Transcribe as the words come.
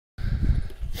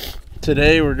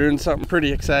Today we're doing something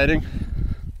pretty exciting.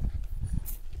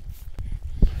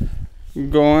 I'm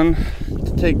going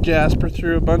to take Jasper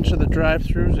through a bunch of the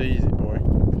drive-thrus. Easy boy.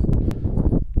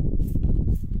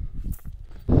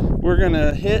 We're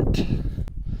gonna hit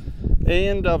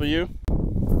A&W,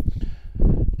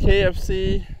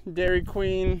 KFC, Dairy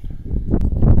Queen,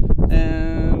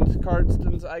 and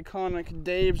Cardston's iconic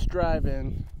Dave's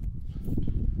Drive-In.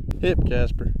 Hip,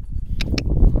 Jasper.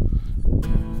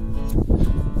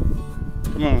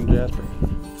 Come on, Jasper.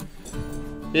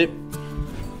 Hip.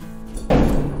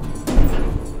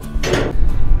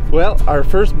 Well, our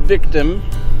first victim,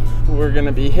 we're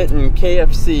gonna be hitting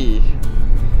KFC,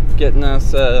 getting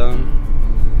us a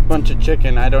bunch of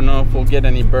chicken. I don't know if we'll get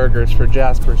any burgers for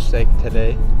Jasper's sake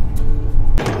today.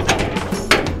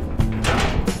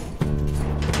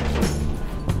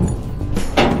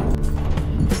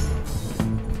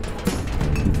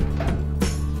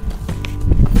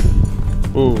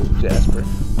 Ooh, Jasper.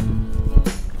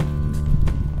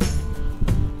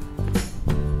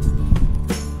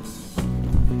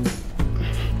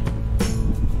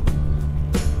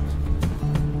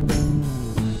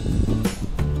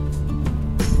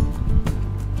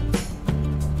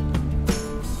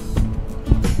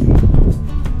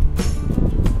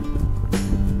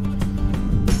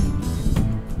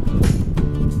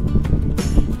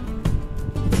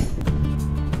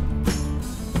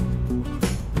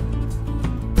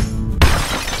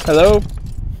 Hello?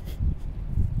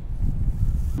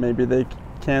 Maybe they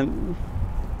can't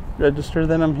register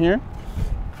that I'm here.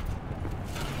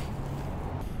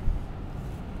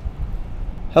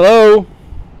 Hello?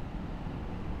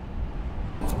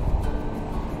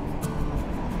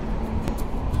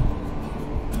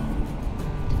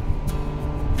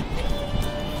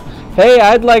 Hey,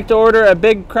 I'd like to order a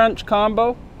big crunch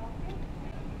combo.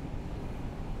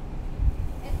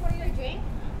 And for your drink?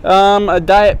 A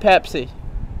Diet Pepsi.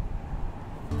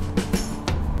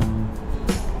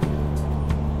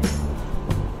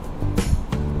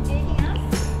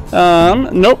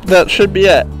 Nope, that should be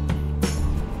it.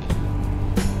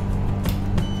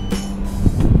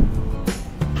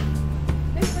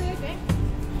 This for your drink?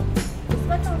 This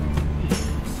one over.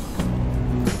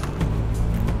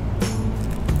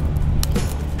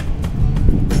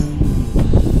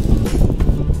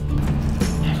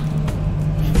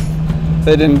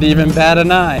 They didn't even bat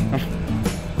an eye.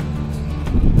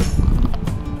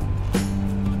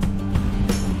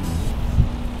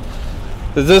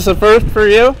 Is this a first for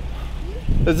you?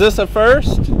 Is this a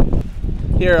first?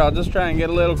 Here, I'll just try and get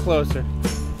a little closer.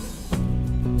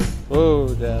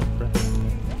 Whoa, Jasper.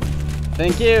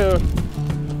 Thank you.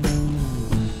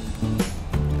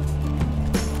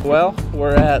 Well,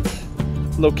 we're at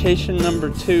location number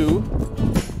 2,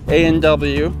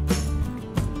 A&W.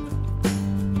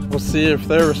 We'll see if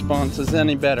their response is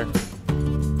any better.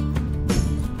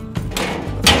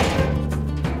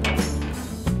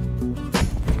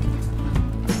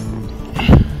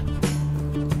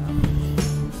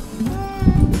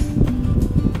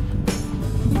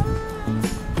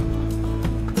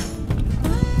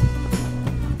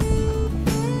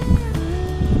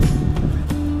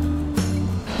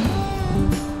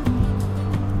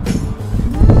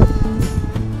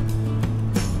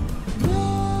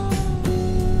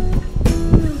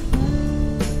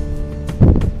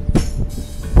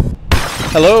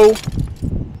 Hello?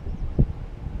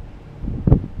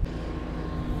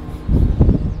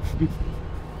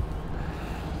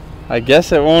 I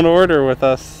guess it won't order with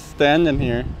us standing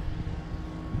here.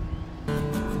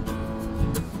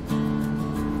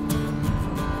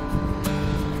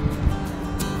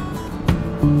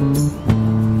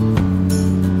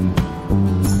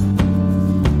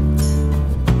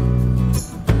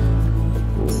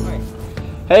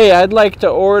 Hey, I'd like to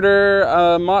order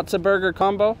a matzo burger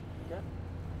combo.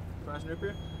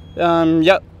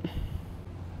 Yep.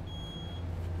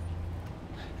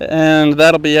 And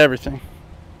that'll be everything.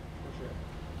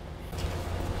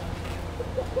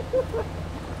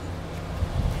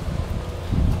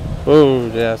 Oh,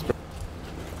 Jasper.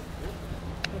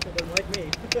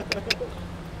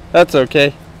 That's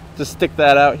okay. Just stick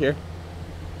that out here.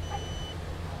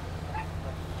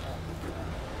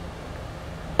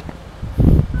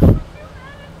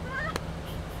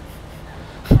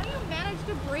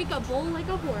 Break a bowl like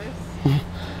a horse.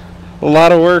 A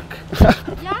lot of work.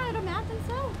 Yeah, I'd imagine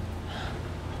so.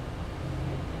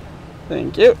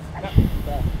 Thank you.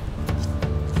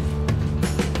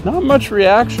 Not much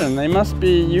reaction. They must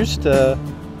be used to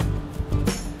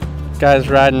guys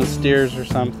riding steers or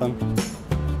something.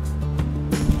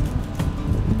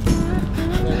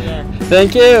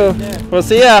 Thank you. We'll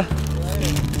see ya.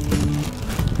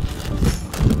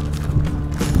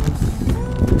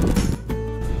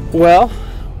 Well,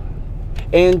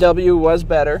 A&W was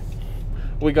better.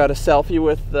 We got a selfie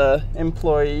with the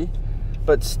employee,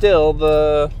 but still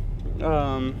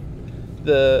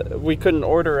we couldn't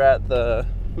order at the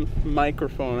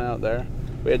microphone out there.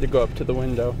 We had to go up to the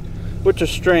window, which is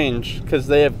strange because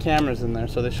they have cameras in there,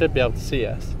 so they should be able to see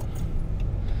us.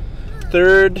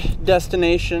 Third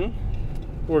destination,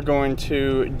 we're going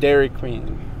to Dairy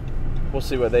Queen. We'll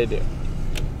see what they do.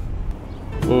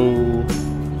 Ooh.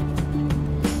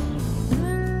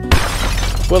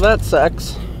 Well, that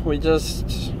sucks. We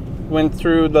just went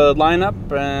through the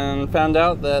lineup and found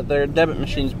out that their debit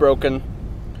machine's broken.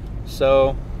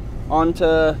 So, on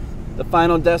to the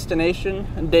final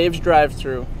destination, Dave's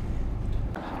Drive-thru.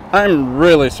 I'm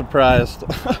really surprised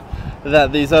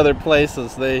that these other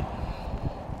places, they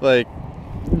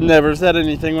never said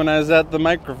anything when I was at the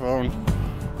microphone.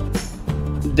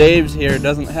 Dave's here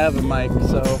doesn't have a mic,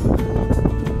 so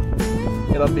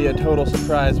it'll be a total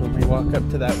surprise when we walk up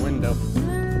to that window.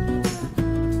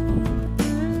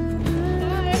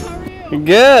 Hi, how are you?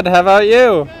 Good, how about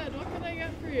you? Good, what can I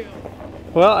get for you?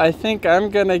 Well, I think I'm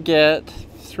gonna get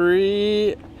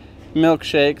 3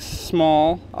 milkshakes,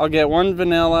 small. I'll get 1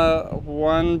 vanilla,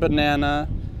 1 banana,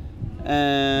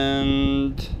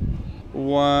 and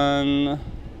 1,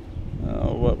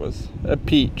 a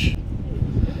peach.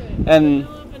 Okay. And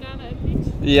Vanilla, banana, and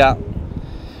peach? yeah.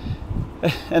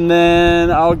 And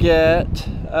then I'll get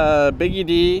Biggie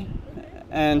D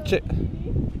and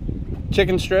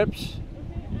chicken strips.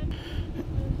 Okay,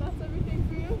 and that's everything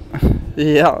for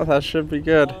you? Yeah, that should be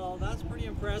good. Oh, that's pretty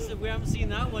impressive. We haven't seen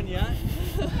that one yet.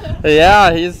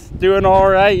 Yeah, he's doing all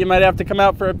right. You might have to come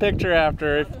out for a picture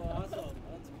after. That's awesome.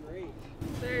 That's great.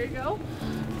 There you go.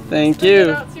 Thank Bring it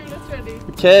you. out, see when it's ready.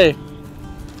 Okay.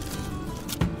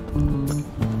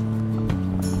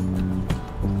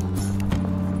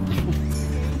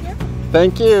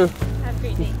 Thank you. Have a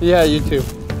great day. Yeah, you too.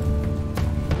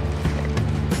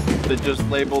 They just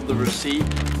labeled the receipt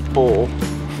full.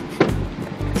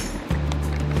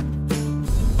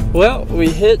 Well, we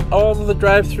hit all of the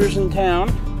drive-thrus in town,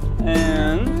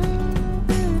 and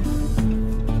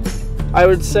I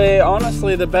would say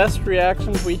honestly the best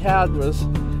reactions we had was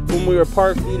when we were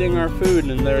parked eating our food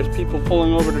and there was people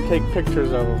pulling over to take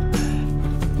pictures of them.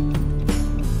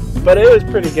 But it was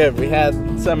pretty good. We had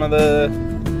some of the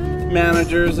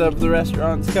managers of the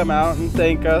restaurants come out and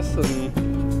thank us,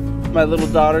 and my little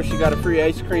daughter, she got a free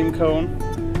ice cream cone.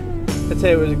 I'd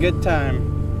say it was a good time.